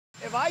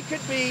if I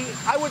could be,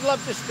 I would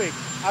love to speak.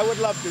 I would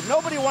love to.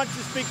 Nobody wants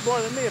to speak more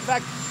than me. In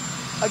fact,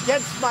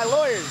 against my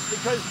lawyers,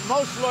 because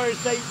most lawyers,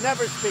 they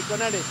never speak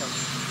on anything.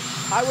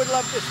 I would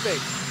love to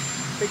speak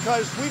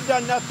because we've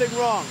done nothing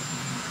wrong.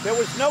 There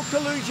was no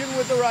collusion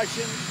with the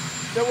Russians.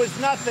 There was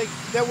nothing.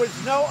 There was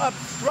no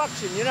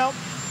obstruction, you know?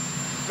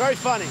 Very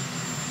funny.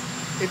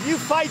 If you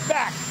fight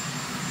back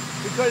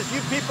because you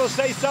people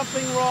say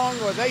something wrong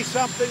or they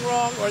something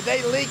wrong or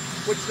they leak,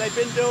 which they've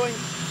been doing,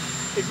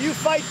 if you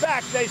fight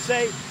back, they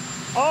say,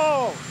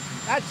 oh,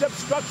 that's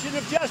obstruction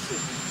of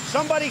justice.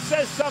 Somebody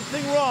says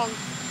something wrong,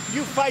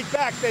 you fight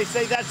back, they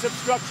say that's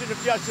obstruction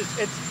of justice.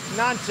 It's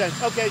nonsense.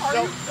 Okay,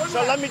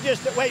 so let me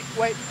just, wait,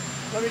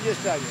 let me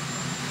just tell you.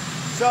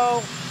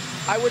 So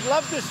I would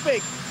love to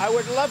speak. I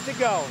would love to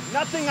go.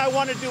 Nothing I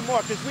want to do more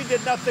because we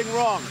did nothing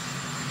wrong.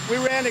 We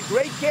ran a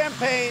great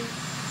campaign.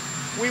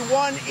 We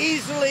won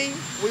easily.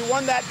 We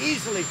won that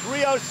easily.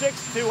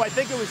 306 to, I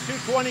think it was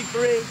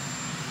 223.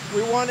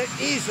 We won it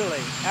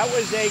easily. That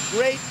was a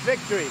great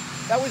victory.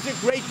 That was a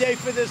great day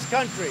for this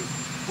country.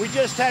 We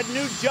just had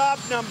new job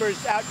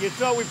numbers out. You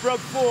saw we broke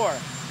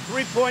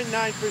 3.9%.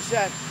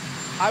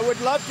 I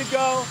would love to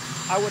go.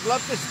 I would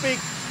love to speak,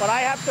 but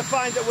I have to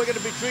find that we're going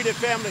to be treated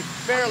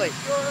fairly.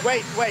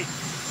 Wait.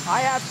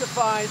 I have to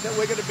find that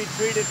we're going to be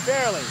treated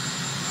fairly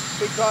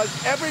because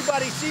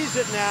everybody sees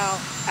it now,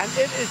 and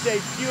it is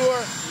a pure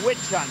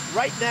witch hunt.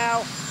 Right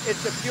now,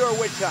 it's a pure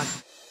witch hunt.